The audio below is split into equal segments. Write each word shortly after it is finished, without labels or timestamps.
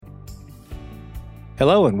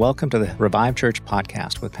Hello and welcome to the Revive Church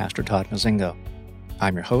podcast with Pastor Todd Mazingo.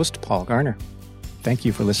 I'm your host, Paul Garner. Thank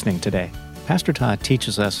you for listening today. Pastor Todd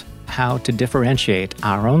teaches us how to differentiate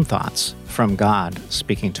our own thoughts from God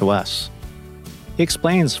speaking to us. He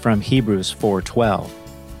explains from Hebrews 4:12,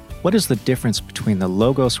 what is the difference between the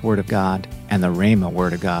Logos Word of God and the Rhema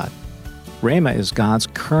Word of God? Rhema is God's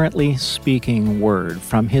currently speaking word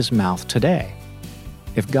from His mouth today.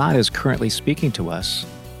 If God is currently speaking to us,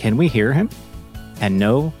 can we hear Him and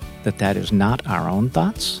know that that is not our own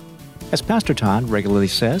thoughts? As Pastor Todd regularly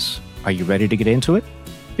says, are you ready to get into it?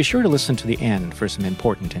 Be sure to listen to the end for some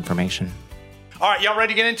important information. All right, y'all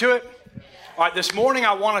ready to get into it? All right, this morning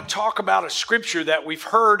I want to talk about a scripture that we've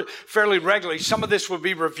heard fairly regularly. Some of this will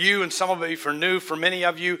be review and some of it will be for new for many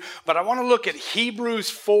of you. But I want to look at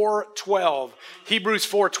Hebrews 4:12. Hebrews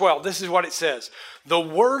 4:12. This is what it says. The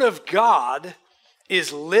Word of God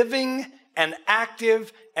is living and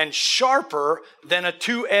active and sharper than a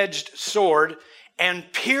two-edged sword,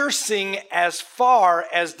 and piercing as far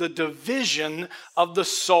as the division of the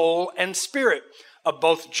soul and spirit, of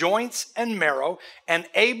both joints and marrow, and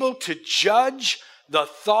able to judge the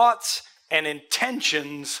thoughts and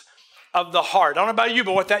intentions of the heart. I don't know about you,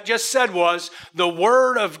 but what that just said was the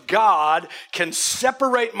Word of God can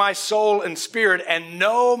separate my soul and spirit and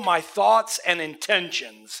know my thoughts and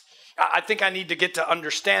intentions. I think I need to get to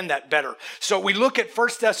understand that better. So we look at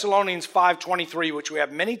 1 Thessalonians 5:23, which we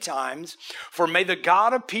have many times. For may the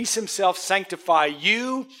God of peace himself sanctify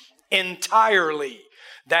you entirely,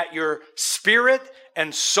 that your spirit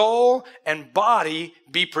and soul and body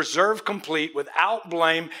be preserved complete without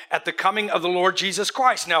blame at the coming of the Lord Jesus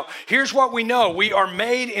Christ. Now, here's what we know. We are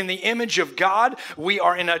made in the image of God. We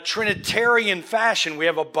are in a Trinitarian fashion. We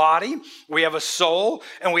have a body, we have a soul,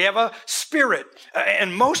 and we have a spirit.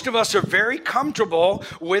 And most of us are very comfortable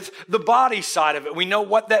with the body side of it. We know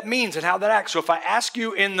what that means and how that acts. So if I ask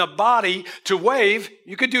you in the body to wave,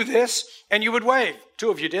 you could do this and you would wave.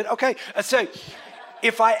 Two of you did. Okay, let's say,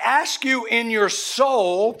 if I ask you in your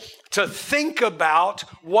soul to think about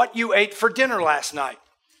what you ate for dinner last night,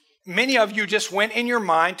 many of you just went in your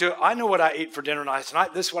mind to, I know what I ate for dinner last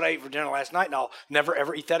night. This is what I ate for dinner last night, and I'll never,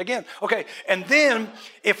 ever eat that again. Okay, and then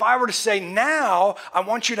if I were to say, now I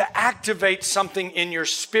want you to activate something in your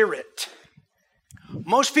spirit,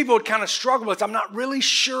 most people would kind of struggle with, I'm not really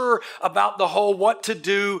sure about the whole what to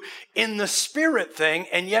do in the spirit thing,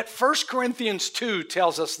 and yet 1 Corinthians 2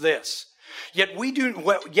 tells us this. Yet we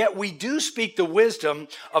do speak the wisdom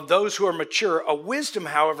of those who are mature, a wisdom,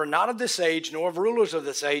 however, not of this age, nor of rulers of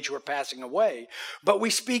this age who are passing away, but we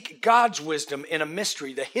speak God's wisdom in a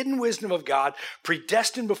mystery, the hidden wisdom of God,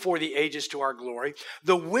 predestined before the ages to our glory,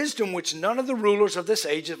 the wisdom which none of the rulers of this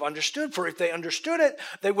age have understood. For if they understood it,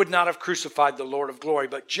 they would not have crucified the Lord of glory.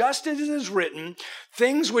 But just as it is written,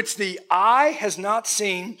 things which the eye has not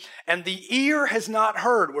seen and the ear has not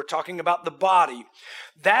heard, we're talking about the body,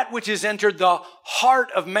 that which has entered the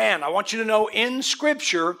heart of man. I want you to know in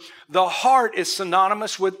Scripture, the heart is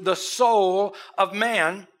synonymous with the soul of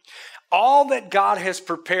man. All that God has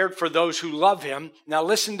prepared for those who love Him. Now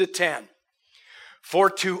listen to 10.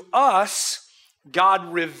 For to us,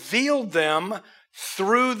 God revealed them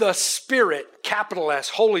through the Spirit, capital S,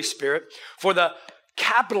 Holy Spirit. For the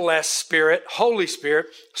capital S Spirit, Holy Spirit,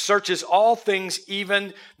 searches all things,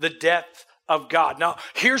 even the depth of God. Now,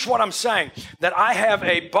 here's what I'm saying, that I have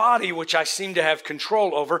a body which I seem to have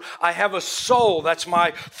control over. I have a soul, that's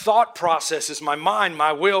my thought processes, my mind,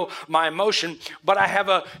 my will, my emotion, but I have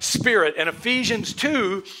a spirit. And Ephesians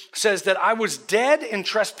 2 says that I was dead in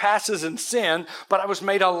trespasses and sin, but I was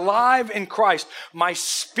made alive in Christ. My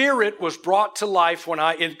spirit was brought to life when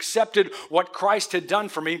I accepted what Christ had done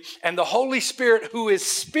for me, and the Holy Spirit, who is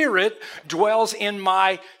spirit, dwells in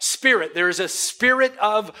my spirit. There is a spirit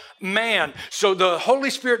of man. So the Holy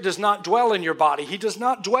Spirit does not dwell in your body. He does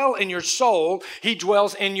not dwell in your soul. He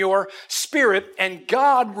dwells in your spirit. And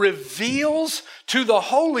God reveals to the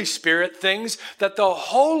Holy Spirit things that the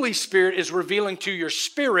Holy Spirit is revealing to your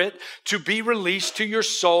spirit to be released to your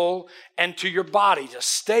soul and to your body. Just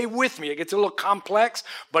stay with me. It gets a little complex,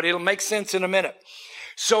 but it'll make sense in a minute.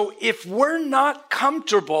 So if we're not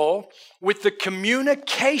comfortable with the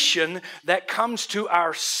communication that comes to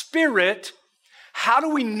our spirit, how do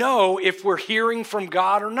we know if we're hearing from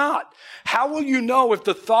God or not? How will you know if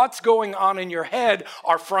the thoughts going on in your head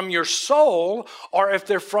are from your soul or if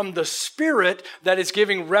they're from the Spirit that is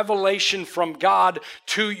giving revelation from God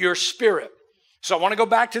to your spirit? So I want to go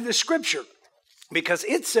back to the scripture because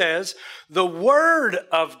it says the Word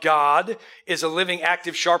of God is a living,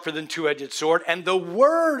 active, sharper than two-edged sword, and the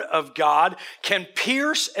Word of God can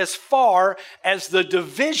pierce as far as the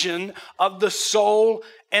division of the soul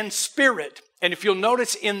and spirit. And if you'll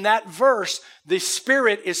notice in that verse, the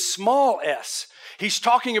Spirit is small s. He's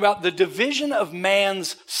talking about the division of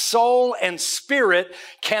man's soul and spirit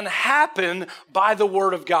can happen by the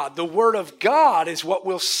Word of God. The Word of God is what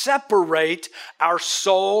will separate our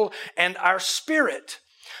soul and our spirit.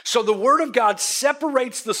 So the Word of God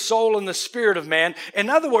separates the soul and the spirit of man.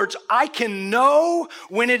 In other words, I can know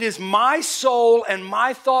when it is my soul and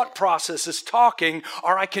my thought process is talking,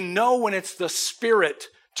 or I can know when it's the Spirit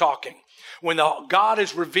talking. When God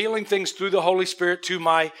is revealing things through the Holy Spirit to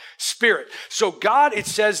my spirit. So God, it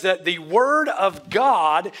says that the Word of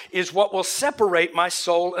God is what will separate my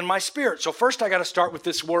soul and my spirit. So first I got to start with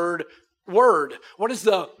this word. What is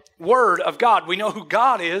the Word of God? We know who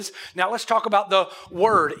God is. Now let's talk about the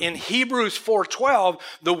Word. In Hebrews 4:12,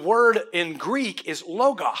 the word in Greek is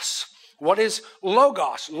logos. What is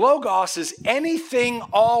logos? Logos is anything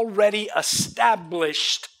already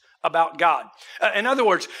established about God. In other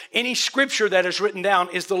words, any scripture that is written down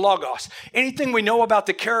is the logos. Anything we know about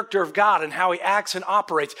the character of God and how he acts and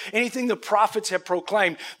operates, anything the prophets have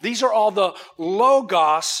proclaimed, these are all the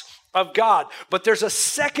logos of God. But there's a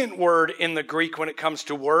second word in the Greek when it comes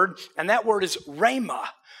to word, and that word is rhema.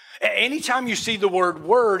 Anytime you see the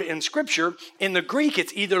word in Scripture, in the Greek,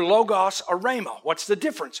 it's either logos or rhema. What's the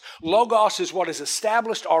difference? Logos is what is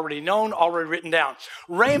established, already known, already written down.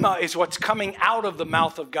 Rhema is what's coming out of the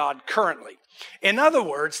mouth of God currently. In other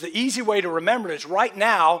words, the easy way to remember it is right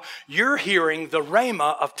now, you're hearing the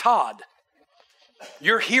rhema of Todd.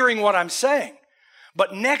 You're hearing what I'm saying.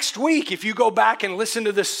 But next week, if you go back and listen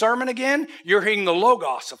to this sermon again, you're hearing the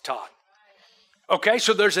logos of Todd. Okay,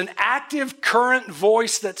 so there's an active current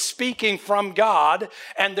voice that's speaking from God,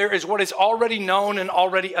 and there is what is already known and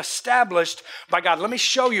already established by God. Let me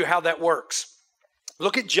show you how that works.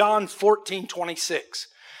 Look at John 14:26.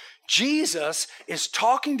 Jesus is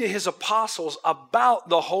talking to his apostles about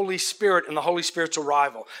the Holy Spirit and the Holy Spirit's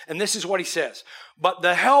arrival. And this is what he says. But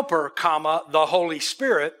the Helper, the Holy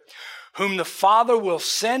Spirit, whom the Father will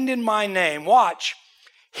send in my name, watch,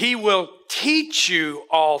 he will teach you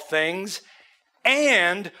all things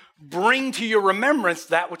and bring to your remembrance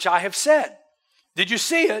that which I have said. Did you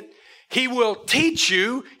see it? He will teach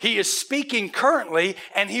you, he is speaking currently,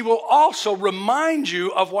 and he will also remind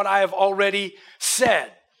you of what I have already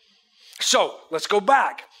said. So, let's go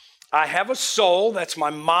back. I have a soul, that's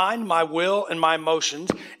my mind, my will, and my emotions,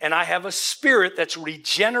 and I have a spirit that's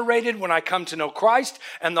regenerated when I come to know Christ,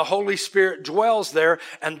 and the Holy Spirit dwells there,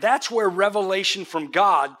 and that's where revelation from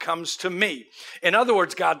God comes to me. In other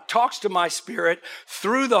words, God talks to my spirit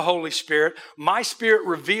through the Holy Spirit. My spirit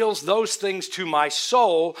reveals those things to my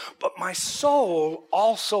soul, but my soul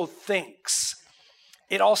also thinks.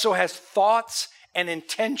 It also has thoughts and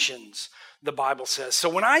intentions, the Bible says. So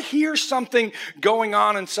when I hear something going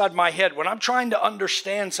on inside my head, when I'm trying to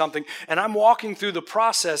understand something and I'm walking through the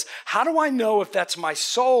process, how do I know if that's my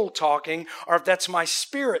soul talking or if that's my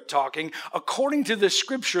spirit talking? According to the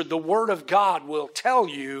scripture, the Word of God will tell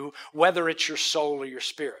you whether it's your soul or your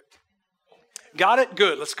spirit. Got it?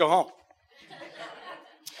 Good. Let's go home.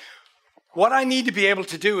 What I need to be able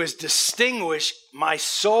to do is distinguish my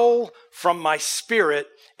soul from my spirit,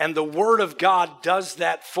 and the Word of God does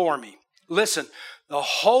that for me. Listen, the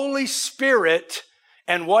Holy Spirit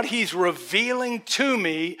and what he's revealing to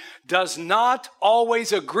me does not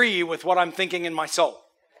always agree with what I'm thinking in my soul.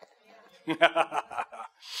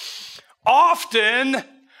 Often,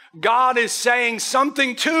 God is saying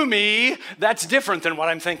something to me that's different than what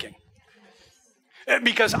I'm thinking.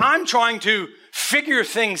 Because I'm trying to figure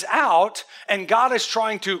things out, and God is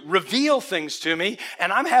trying to reveal things to me,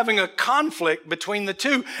 and I'm having a conflict between the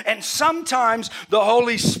two. And sometimes the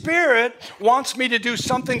Holy Spirit wants me to do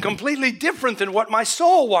something completely different than what my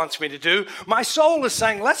soul wants me to do. My soul is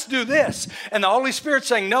saying, let's do this. And the Holy Spirit's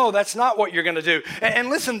saying, no, that's not what you're going to do. And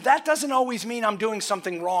listen, that doesn't always mean I'm doing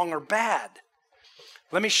something wrong or bad.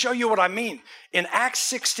 Let me show you what I mean. In Acts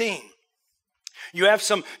 16, you have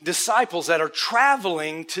some disciples that are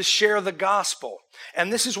traveling to share the gospel.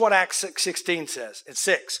 And this is what Acts 16 says. It's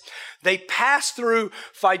 6. They passed through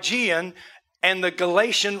Phrygia and the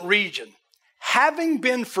Galatian region, having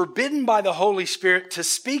been forbidden by the Holy Spirit to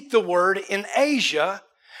speak the word in Asia.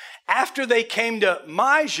 After they came to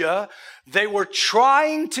Mysia, they were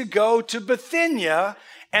trying to go to Bithynia,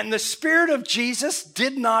 and the Spirit of Jesus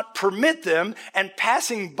did not permit them. And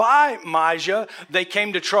passing by Mysia, they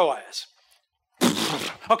came to Troas.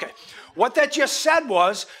 Okay, what that just said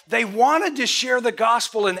was they wanted to share the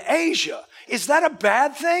gospel in Asia. Is that a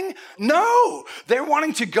bad thing? No, they're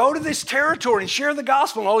wanting to go to this territory and share the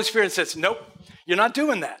gospel. And the Holy Spirit says, nope, you're not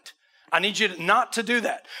doing that. I need you not to do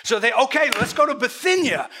that. So okay, let's go to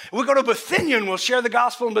Bithynia. We'll go to Bithynia and we'll share the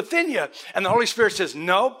gospel in Bithynia. And the Holy Spirit says,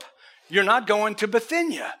 nope, you're not going to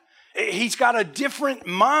Bithynia. He's got a different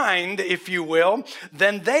mind, if you will,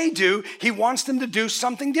 than they do. He wants them to do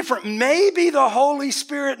something different. Maybe the Holy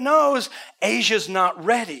Spirit knows Asia's not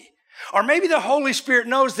ready. Or maybe the Holy Spirit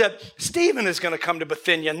knows that Stephen is going to come to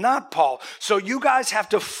Bithynia, not Paul. So you guys have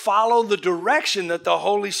to follow the direction that the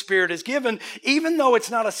Holy Spirit has given. Even though it's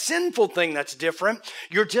not a sinful thing that's different,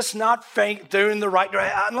 you're just not doing the right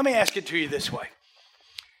direction. Let me ask it to you this way.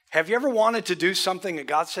 Have you ever wanted to do something and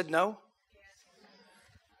God said no?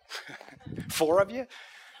 4 of you?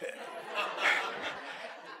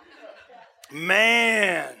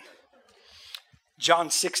 Man. John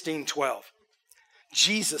 16:12.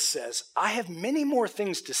 Jesus says, I have many more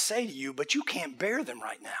things to say to you, but you can't bear them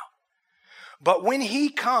right now. But when he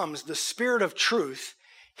comes, the Spirit of truth,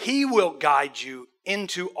 he will guide you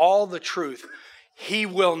into all the truth. He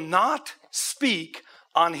will not speak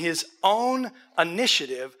on his own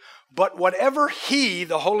initiative, but whatever he,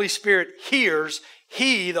 the Holy Spirit, hears,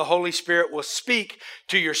 he, the Holy Spirit, will speak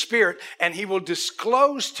to your spirit, and he will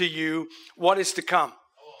disclose to you what is to come.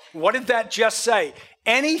 What did that just say?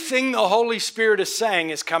 Anything the Holy Spirit is saying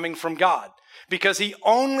is coming from God, because he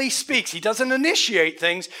only speaks. He doesn't initiate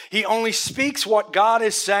things. He only speaks what God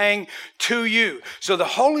is saying to you. So the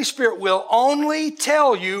Holy Spirit will only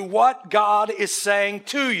tell you what God is saying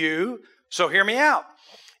to you. So hear me out.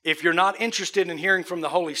 If you're not interested in hearing from the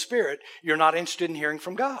Holy Spirit, you're not interested in hearing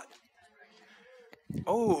from God.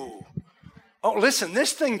 Oh, listen,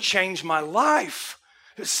 this thing changed my life.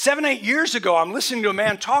 7-8 years ago, I'm listening to a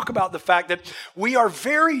man talk about the fact that we are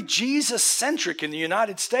very Jesus-centric in the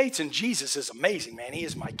United States, and Jesus is amazing, man. He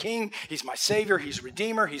is my King. He's my Savior. He's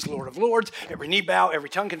Redeemer. He's Lord of Lords. Every knee bow, every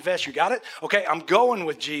tongue confess. You got it? Okay, I'm going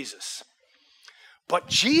with Jesus. But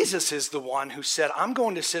Jesus is the one who said, I'm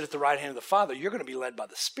going to sit at the right hand of the Father. You're going to be led by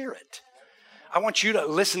the Spirit. I want you to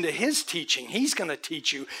listen to his teaching. He's going to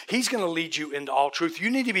teach you. He's going to lead you into all truth. You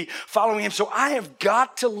need to be following him. So I have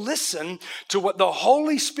got to listen to what the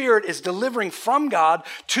Holy Spirit is delivering from God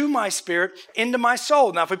to my spirit, into my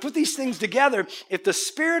soul. Now, if we put these things together, if the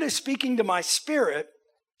Spirit is speaking to my spirit,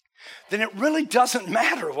 then it really doesn't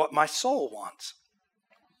matter what my soul wants.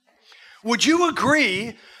 Would you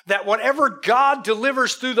agree that whatever God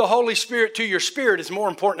delivers through the Holy Spirit to your spirit is more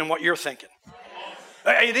important than what you're thinking?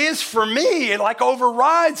 It is for me. It like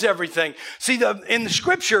overrides everything. See, in the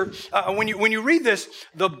scripture, when you read this,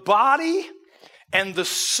 the body and the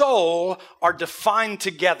soul are defined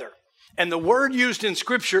together. And the word used in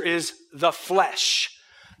scripture is the flesh.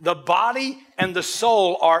 The body and the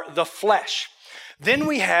soul are the flesh. Then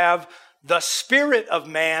we have the spirit of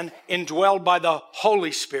man indwelled by the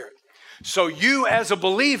Holy Spirit. So you as a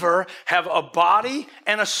believer have a body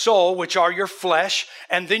and a soul, which are your flesh,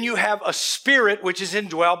 and then you have a spirit, which is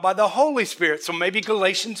indwelled by the Holy Spirit. So maybe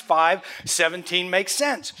Galatians 5:17 makes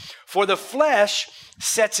sense. For the flesh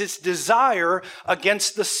sets its desire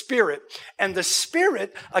against the spirit, and the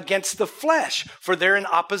spirit against the flesh, for they're in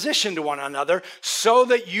opposition to one another, so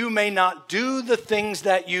that you may not do the things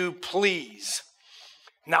that you please.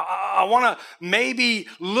 Now, I want to maybe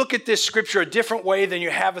look at this scripture a different way than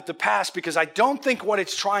you have at the past, because I don't think what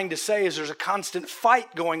it's trying to say is there's a constant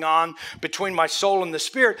fight going on between my soul and the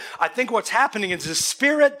spirit. I think what's happening is the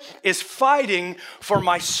spirit is fighting for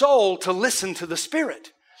my soul to listen to the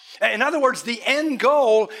spirit. In other words, the end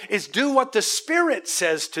goal is do what the Spirit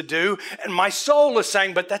says to do, and my soul is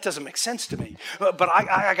saying, but that doesn't make sense to me. But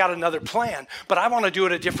I got another plan, but I want to do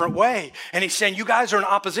it a different way. And he's saying, you guys are in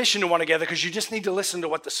opposition to one another because you just need to listen to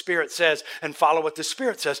what the Spirit says and follow what the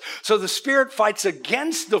Spirit says. So the Spirit fights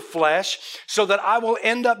against the flesh so that I will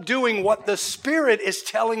end up doing what the Spirit is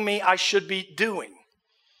telling me I should be doing.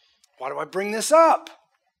 Why do I bring this up?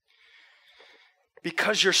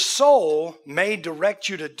 Because your soul may direct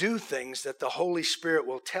you to do things that the Holy Spirit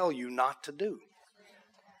will tell you not to do.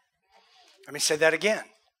 Let me say that again.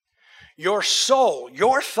 Your soul,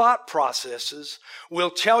 your thought processes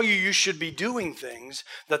will tell you you should be doing things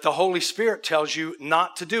that the Holy Spirit tells you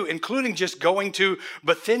not to do, including just going to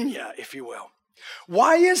Bithynia, if you will.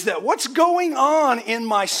 Why is that? What's going on in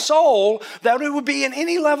my soul that it would be in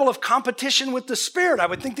any level of competition with the Spirit? I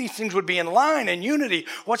would think these things would be in line and unity.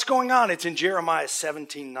 What's going on? It's in Jeremiah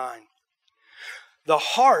 17:9. The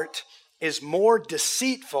heart is more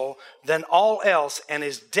deceitful than all else and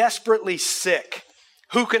is desperately sick.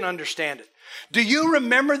 Who can understand it? Do you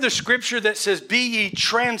remember the scripture that says, be ye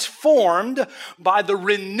transformed by the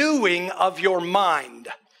renewing of your mind?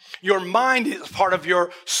 Your mind is part of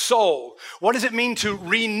your soul. What does it mean to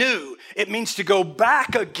renew? It means to go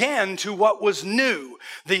back again to what was new.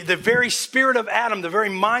 The very spirit of Adam, the very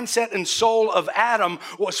mindset and soul of Adam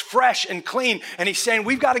was fresh and clean. And he's saying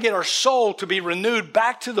we've got to get our soul to be renewed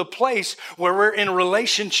back to the place where we're in a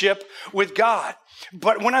relationship with God.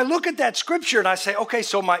 But when I look at that scripture and I say, okay,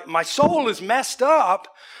 so my soul is messed up,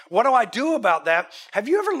 what do I do about that? Have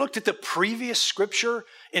you ever looked at the previous scripture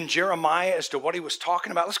in Jeremiah as to what he was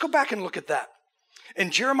talking about? Let's go back and look at that.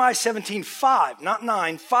 In Jeremiah 17:5, not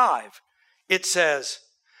 9:5, it says,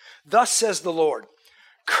 thus says the Lord,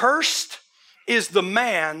 cursed is the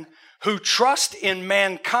man who trusts in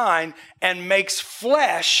mankind and makes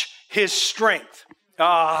flesh his strength.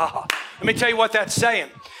 Let me tell you what that's saying.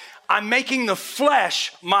 I'm making the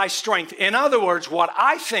flesh my strength. In other words, what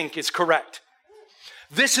I think is correct.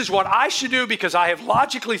 This is what I should do because I have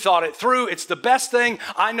logically thought it through. It's the best thing.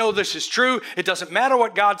 I know this is true. It doesn't matter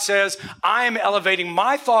what God says. I am elevating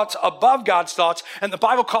my thoughts above God's thoughts. And the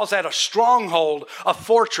Bible calls that a stronghold, a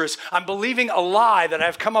fortress. I'm believing a lie that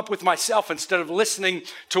I've come up with myself instead of listening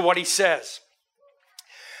to what he says.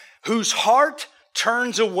 Whose heart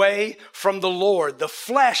turns away from the Lord. The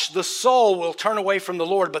flesh, the soul will turn away from the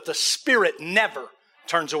Lord, but the spirit never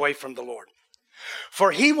turns away from the Lord.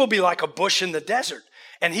 For he will be like a bush in the desert,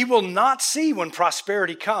 and he will not see when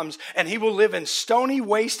prosperity comes, and he will live in stony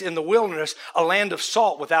waste in the wilderness, a land of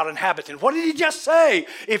salt without inhabitant. What did he just say?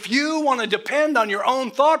 If you want to depend on your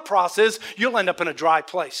own thought process, you'll end up in a dry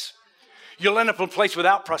place. You'll end up in a place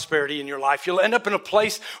without prosperity in your life. You'll end up in a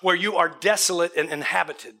place where you are desolate and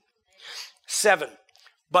inhabited. 7,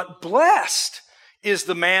 but blessed is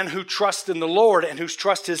the man who trusts in the Lord and whose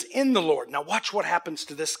trust is in the Lord. Now watch what happens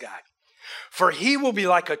to this guy. For he will be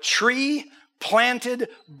like a tree planted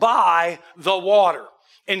by the water.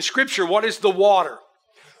 In Scripture, what is the water?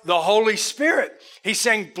 The Holy Spirit. He's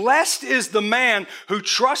saying, blessed is the man who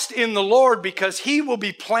trusts in the Lord because he will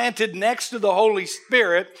be planted next to the Holy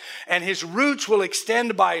Spirit and his roots will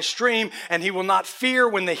extend by a stream and he will not fear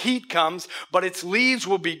when the heat comes, but its leaves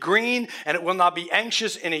will be green and it will not be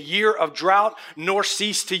anxious in a year of drought nor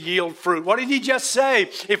cease to yield fruit. What did he just say?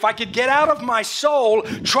 If I could get out of my soul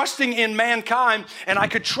trusting in mankind and I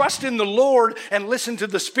could trust in the Lord and listen to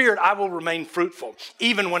the Spirit, I will remain fruitful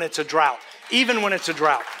even when it's a drought. Even when it's a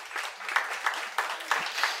drought.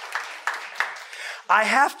 I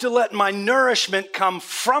have to let my nourishment come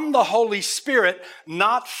from the Holy Spirit,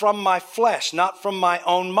 not from my flesh, not from my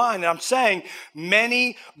own mind. And I'm saying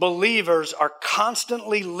many believers are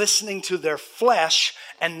constantly listening to their flesh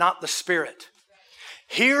and not the Spirit.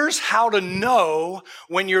 Here's how to know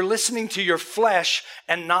when you're listening to your flesh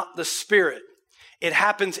and not the Spirit. It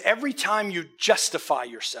happens every time you justify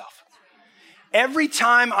yourself. Every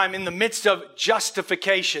time I'm in the midst of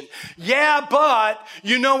justification. Yeah, but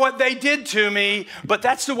you know what they did to me, but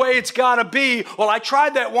that's the way it's got to be. Well, I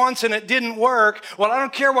tried that once and it didn't work. Well, I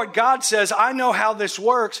don't care what God says. I know how this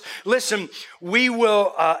works. Listen, we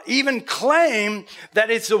will even claim that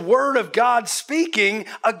it's the word of God speaking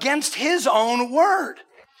against his own word.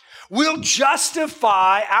 We'll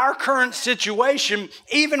justify our current situation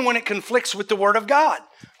even when it conflicts with the word of God.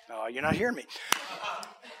 Oh, you're not hearing me.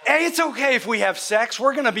 Hey, it's okay if we have sex.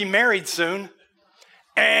 We're going to be married soon.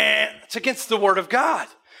 And it's against the word of God.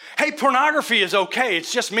 Hey, pornography is okay.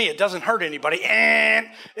 It's just me. It doesn't hurt anybody. And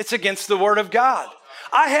it's against the word of God.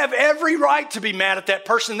 I have every right to be mad at that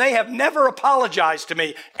person. They have never apologized to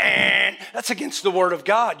me. And that's against the word of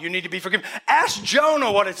God. You need to be forgiven. Ask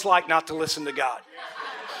Jonah what it's like not to listen to God.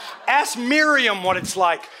 Ask Miriam what it's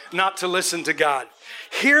like not to listen to God.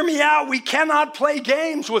 Hear me out. We cannot play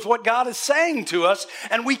games with what God is saying to us,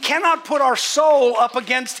 and we cannot put our soul up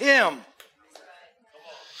against him.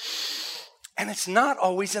 And it's not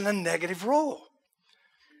always in a negative role.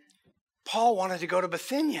 Paul wanted to go to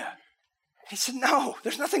Bithynia. He said, no,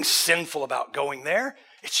 there's nothing sinful about going there.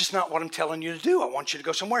 It's just not what I'm telling you to do. I want you to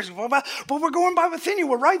go somewhere. But we're going by Bithynia.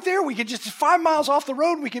 We're right there. We could just 5 miles off the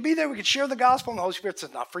road. We could be there. We could share the gospel. And the Holy Spirit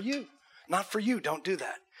says, not for you. Not for you. Don't do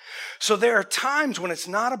that. So there are times when it's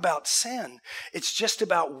not about sin. It's just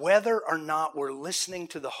about whether or not we're listening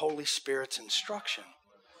to the Holy Spirit's instruction.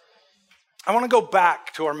 I want to go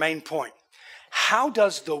back to our main point. How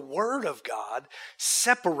does the Word of God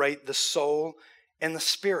separate the soul and the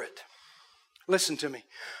spirit? Listen to me.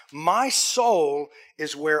 My soul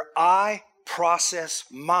is where I process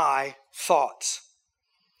my thoughts.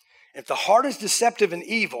 If the heart is deceptive and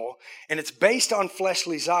evil, and it's based on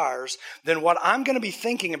fleshly desires, then what I'm going to be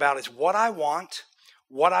thinking about is what I want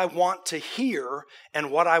to hear,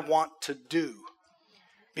 and what I want to do.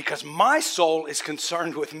 Because my soul is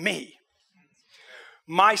concerned with me.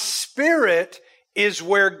 My spirit is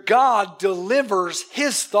where God delivers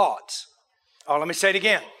his thoughts. Oh, let me say it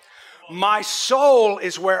again. My soul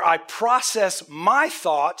is where I process my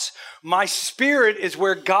thoughts. My spirit is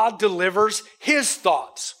where God delivers his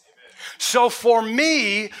thoughts. So for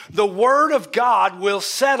me, the Word of God will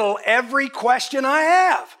settle every question I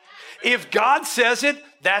have. If God says it,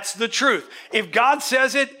 that's the truth. If God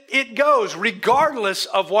says it, it goes, regardless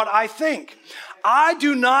of what I think. I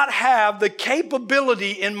do not have the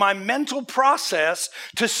capability in my mental process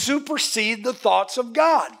to supersede the thoughts of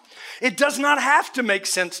God. It does not have to make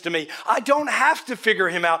sense to me. I don't have to figure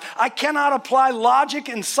him out. I cannot apply logic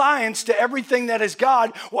and science to everything that is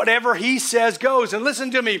God. Whatever he says goes. And listen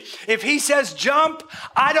to me. If he says jump,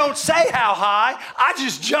 I don't say how high. I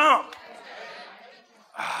just jump.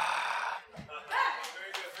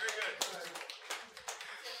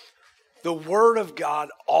 The Word of God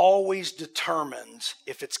always determines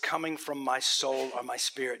if it's coming from my soul or my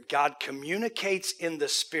spirit. God communicates in the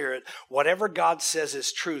Spirit. Whatever God says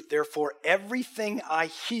is truth. Therefore, everything I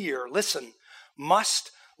hear, listen,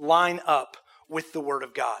 must line up with the Word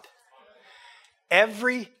of God.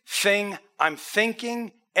 Everything I'm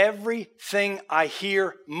thinking, everything I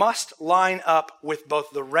hear must line up with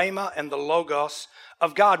both the Rhema and the Logos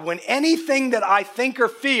of God. When anything that I think or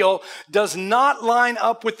feel does not line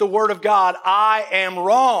up with the Word of God, I am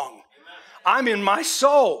wrong. I'm in my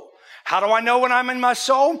soul. How do I know when I'm in my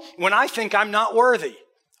soul? When I think I'm not worthy,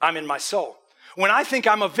 I'm in my soul. When I think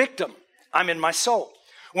I'm a victim, I'm in my soul.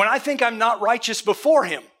 When I think I'm not righteous before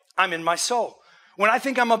him, I'm in my soul. When I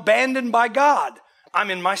think I'm abandoned by God, I'm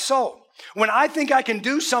in my soul. When I think I can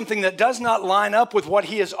do something that does not line up with what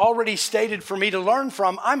he has already stated for me to learn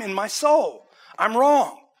from, I'm in my soul. I'm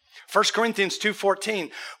wrong. 1 Corinthians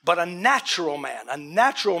 2:14, but a natural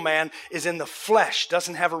man is in the flesh,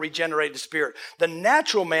 doesn't have a regenerated spirit. The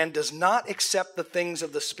natural man does not accept the things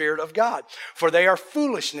of the Spirit of God, for they are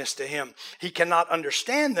foolishness to him. He cannot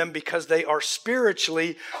understand them because they are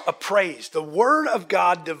spiritually appraised. The Word of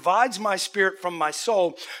God divides my spirit from my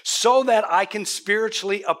soul so that I can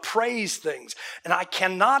spiritually appraise things. And I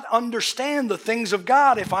cannot understand the things of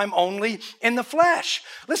God if I'm only in the flesh.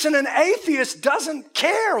 Listen, an atheist doesn't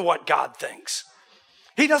care what God thinks.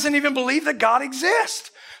 He doesn't even believe that God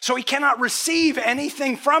exists. So he cannot receive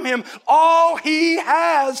anything from him. All he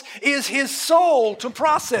has is his soul to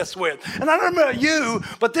process with. And I don't know about you,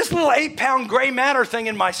 but this little 8-pound gray matter thing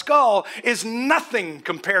in my skull is nothing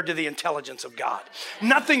compared to the intelligence of God.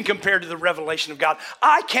 Nothing compared to the revelation of God.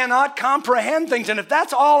 I cannot comprehend things. And if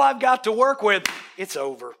that's all I've got to work with, it's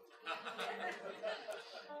over.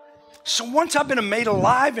 So once I've been made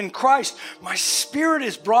alive in Christ, my spirit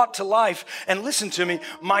is brought to life. And listen to me,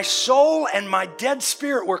 my soul and my dead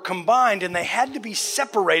spirit were combined and they had to be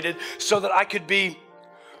separated so that I could be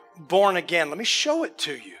born again. Let me show it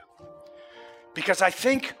to you. Because I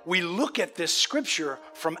think we look at this scripture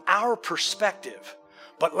from our perspective.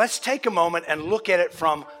 But let's take a moment and look at it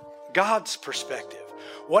from God's perspective.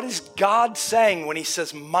 What is God saying when he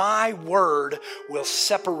says, my word will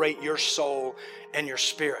separate your soul and your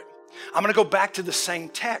spirit? I'm going to go back to the same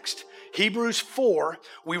text. Hebrews 4,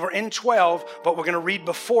 we were in 12, but we're going to read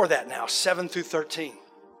before that now, 7 through 13.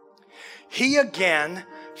 He again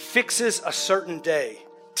fixes a certain day.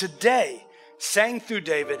 Today, sang through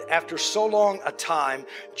David after so long a time,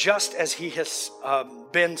 just as he has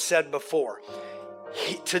been said before.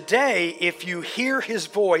 Today, if you hear his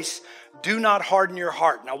voice, do not harden your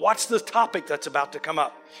heart. Now watch the topic that's about to come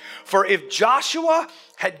up. For if Joshua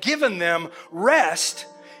had given them rest,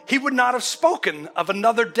 he would not have spoken of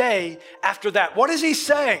another day after that. What is he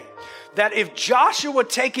saying? That if Joshua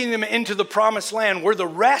taking them into the promised land were the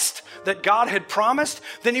rest that God had promised,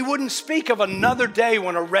 then he wouldn't speak of another day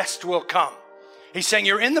when a rest will come. He's saying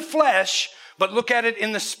you're in the flesh, but look at it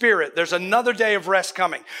in the spirit. There's another day of rest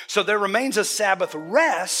coming. So there remains a Sabbath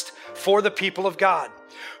rest for the people of God.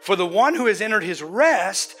 For the one who has entered his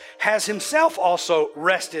rest has himself also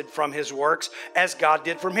rested from his works as God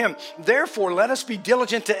did from him. Therefore, let us be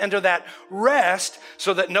diligent to enter that rest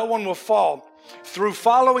so that no one will fall through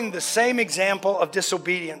following the same example of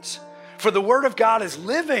disobedience. For the word of God is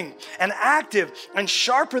living and active and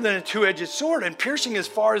sharper than a two-edged sword and piercing as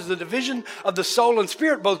far as the division of the soul and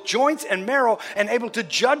spirit, both joints and marrow, and able to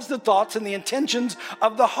judge the thoughts and the intentions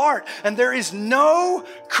of the heart. And there is no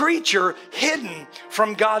creature hidden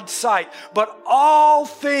from God's sight, but all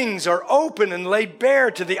things are open and laid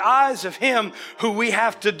bare to the eyes of him who we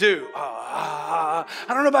have to do. I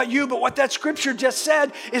don't know about you, but what that scripture just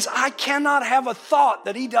said is I cannot have a thought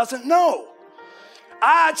that he doesn't know.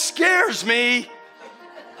 It scares me.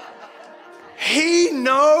 He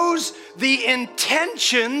knows the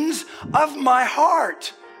intentions of my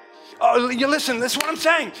heart. Oh, you listen, this is what I'm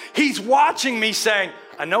saying. He's watching me saying,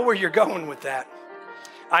 I know where you're going with that.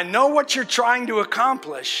 I know what you're trying to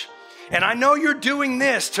accomplish. And I know you're doing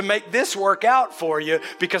this to make this work out for you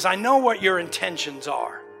because I know what your intentions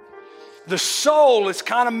are. The soul is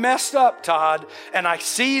kind of messed up, Todd, and I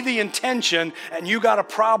see the intention, and you got a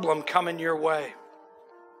problem coming your way.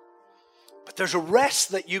 But there's a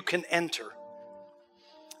rest that you can enter.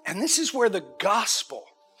 And this is where the gospel,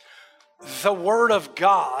 the word of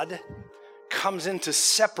God, comes in to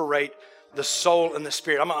separate the soul and the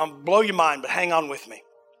spirit. I'm going to blow your mind, but hang on with me.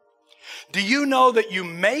 Do you know that you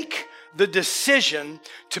make the decision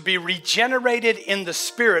to be regenerated in the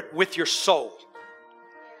spirit with your soul?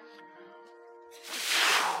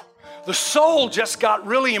 The soul just got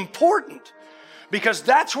really important because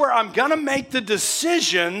that's where I'm going to make the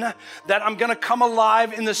decision that I'm going to come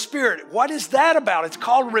alive in the spirit. What is that about? It's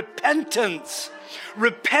called repentance.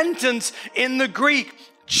 Repentance in the Greek.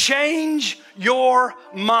 Change your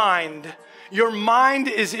mind. Your mind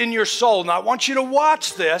is in your soul. Now I want you to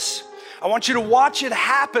watch this. I want you to watch it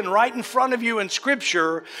happen right in front of you in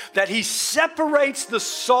Scripture, that he separates the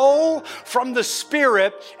soul from the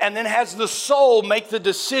spirit and then has the soul make the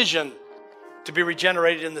decision to be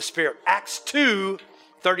regenerated in the spirit. Acts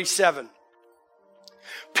 2:37.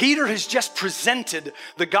 Peter has just presented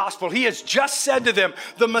the gospel. He has just said to them,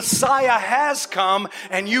 the Messiah has come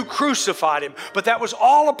and you crucified him. But that was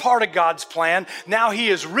all a part of God's plan. Now he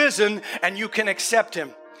is risen and you can accept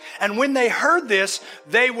him. And when they heard this,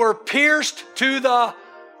 they were pierced to the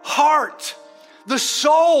heart. The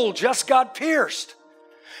soul just got pierced.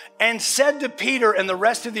 And said to Peter and the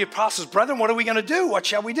rest of the apostles, brethren, what are we going to do? What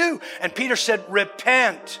shall we do? And Peter said,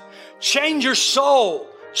 repent, change your soul,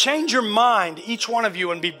 change your mind, each one of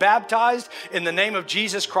you, and be baptized in the name of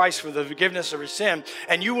Jesus Christ for the forgiveness of your sin.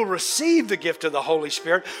 And you will receive the gift of the Holy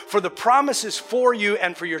Spirit, for the promise is for you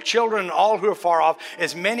and for your children and all who are far off,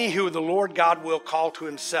 as many who the Lord God will call to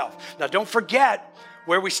himself. Now don't forget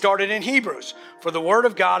where we started in Hebrews. For the word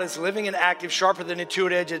of God is living and active, sharper than a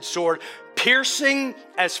two-edged sword, piercing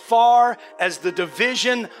as far as the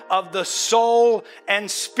division of the soul and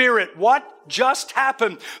spirit. What just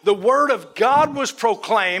happened? The word of God was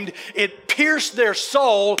proclaimed. It pierced their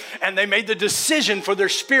soul, and they made the decision for their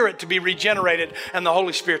spirit to be regenerated and the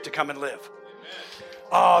Holy Spirit to come and live.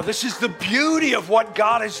 Oh, this is the beauty of what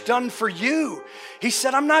God has done for you. He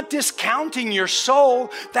said, I'm not discounting your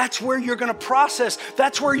soul. That's where you're going to process.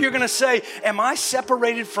 That's where you're going to say, am I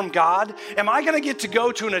separated from God? Am I going to get to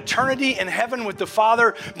go to an eternity in heaven with the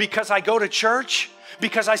Father because I go to church?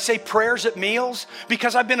 Because I say prayers at meals?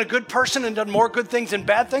 Because I've been a good person and done more good things than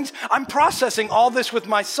bad things? I'm processing all this with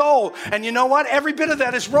my soul. And you know what? Every bit of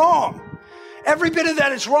that is wrong. Every bit of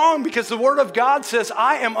that is wrong because the word of God says,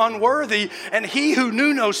 I am unworthy, and he who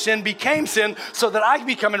knew no sin became sin so that I can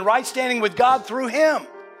become in right standing with God through him.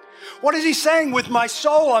 What is he saying? With my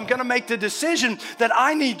soul, I'm going to make the decision that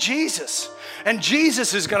I need Jesus. And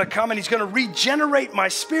Jesus is going to come and he's going to regenerate my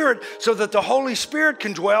spirit so that the Holy Spirit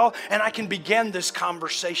can dwell and I can begin this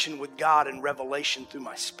conversation with God in revelation through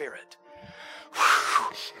my spirit.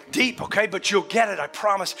 Deep, okay? But you'll get it, I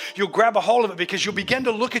promise. You'll grab a hold of it because you'll begin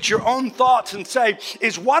to look at your own thoughts and say,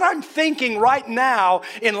 is what I'm thinking right now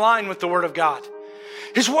in line with the Word of God?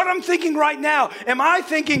 Is what I'm thinking right now, am I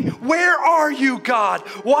thinking, where are you, God?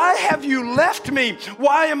 Why have you left me?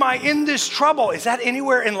 Why am I in this trouble? Is that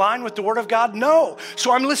anywhere in line with the Word of God? No.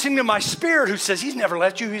 So I'm listening to my spirit who says he's never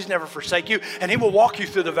left you, he's never forsake you, and he will walk you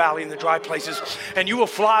through the valley and the dry places, and you will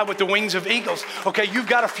fly with the wings of eagles. Okay, you've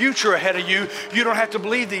got a future ahead of you. You don't have to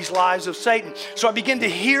believe these lies of Satan. So I begin to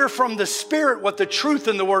hear from the Spirit what the truth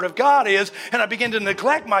in the Word of God is, and I begin to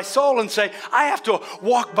neglect my soul and say, I have to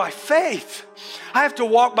walk by faith. I have to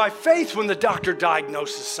walk by faith when the doctor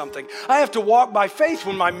diagnoses something. I have to walk by faith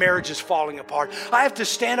when my marriage is falling apart. I have to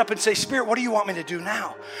stand up and say, Spirit, what do you want me to do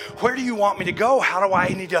now? Where do you want me to go? How do I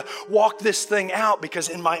need to walk this thing out? Because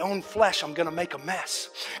in my own flesh, I'm going to make a mess.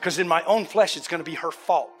 Because in my own flesh, it's going to be her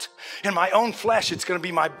fault. In my own flesh, it's going to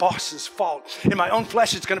be my boss's fault. In my own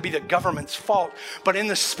flesh, it's going to be the government's fault. But in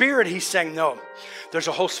the Spirit, he's saying, no, there's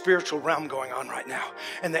a whole spiritual realm going on right now.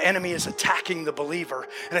 And the enemy is attacking the believer.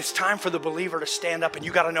 And it's time for the believer to stand up, and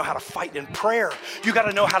you got to know how to fight in prayer. You got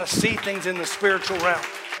to know how to see things in the spiritual realm.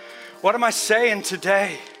 What am I saying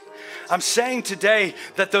today? I'm saying today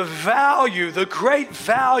that the value, the great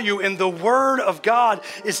value in the Word of God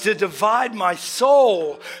is to divide my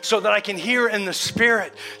soul so that I can hear in the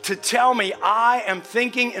Spirit to tell me I am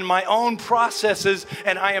thinking in my own processes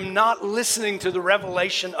and I am not listening to the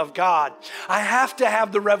revelation of God. I have to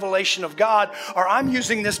have the revelation of God, or I'm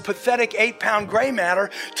using this pathetic 8-pound gray matter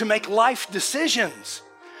to make life decisions.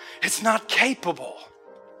 It's not capable.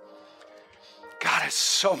 God has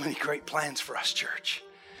so many great plans for us, church.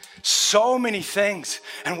 So many things.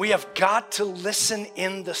 And we have got to listen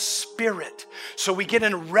in the Spirit so we get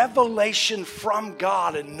a revelation from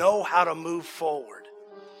God and know how to move forward.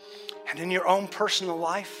 And in your own personal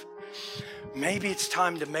life, maybe it's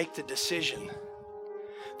time to make the decision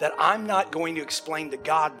that I'm not going to explain to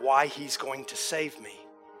God why He's going to save me.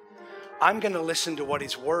 I'm going to listen to what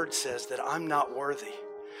His Word says, that I'm not worthy,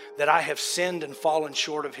 that I have sinned and fallen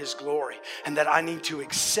short of His glory, and that I need to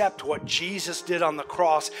accept what Jesus did on the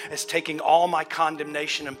cross as taking all my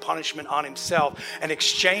condemnation and punishment on Himself and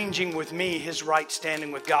exchanging with me His right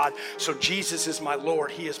standing with God. So Jesus is my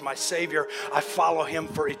Lord. He is my Savior. I follow Him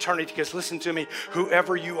for eternity, because listen to me,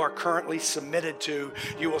 whoever you are currently submitted to,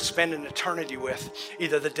 you will spend an eternity with,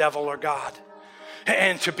 either the devil or God.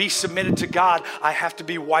 And to be submitted to God, I have to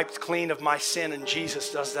be wiped clean of my sin, and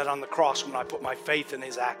Jesus does that on the cross when I put my faith in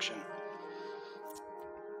His action.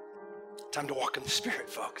 Time to walk in the Spirit,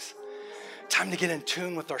 folks. Time to get in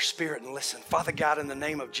tune with our spirit and listen. Father God, in the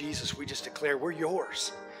name of Jesus, we just declare we're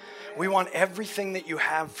yours. We want everything that you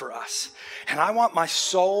have for us. And I want my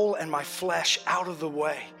soul and my flesh out of the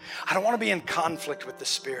way. I don't want to be in conflict with the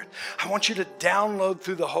Spirit. I want you to download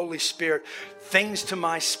through the Holy Spirit things to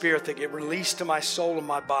my spirit that get released to my soul and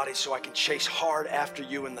my body so I can chase hard after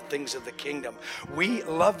you in the things of the kingdom. We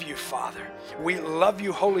love you, Father. We love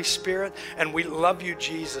you, Holy Spirit, and we love you,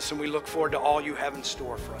 Jesus, and we look forward to all you have in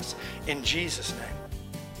store for us. In Jesus' name.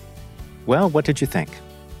 Well, what did you think?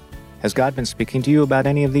 Has God been speaking to you about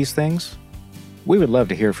any of these things? We would love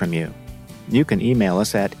to hear from you. You can email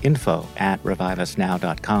us at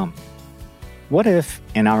info@reviveusnow.com. What if,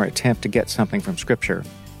 in our attempt to get something from Scripture,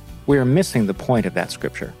 we are missing the point of that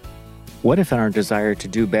Scripture? What if in our desire to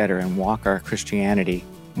do better and walk our Christianity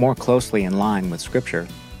more closely in line with Scripture,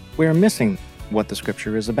 we are missing what the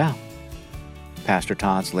Scripture is about? Pastor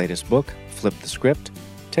Todd's latest book, Flip the Script,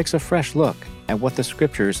 takes a fresh look at what the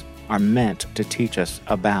Scriptures are meant to teach us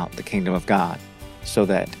about the kingdom of God, so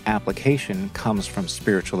that application comes from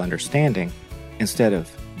spiritual understanding instead of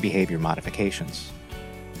behavior modifications.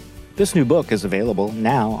 This new book is available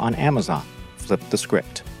now on Amazon. Flip the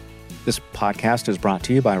Script. This podcast is brought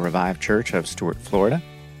to you by Revive Church of Stuart, Florida.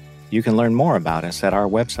 You can learn more about us at our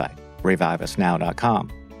website, reviveusnow.com.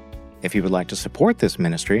 If you would like to support this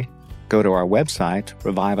ministry, go to our website,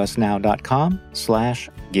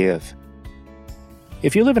 reviveusnow.com/give.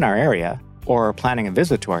 If you live in our area or are planning a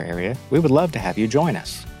visit to our area, we would love to have you join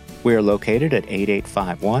us. We are located at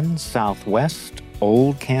 8851 Southwest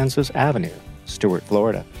Old Kansas Avenue, Stuart,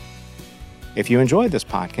 Florida. If you enjoyed this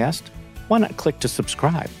podcast, why not click to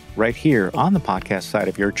subscribe right here on the podcast site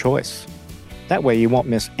of your choice? That way you won't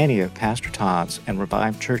miss any of Pastor Todd's and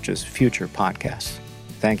Revive Church's future podcasts.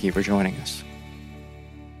 Thank you for joining us.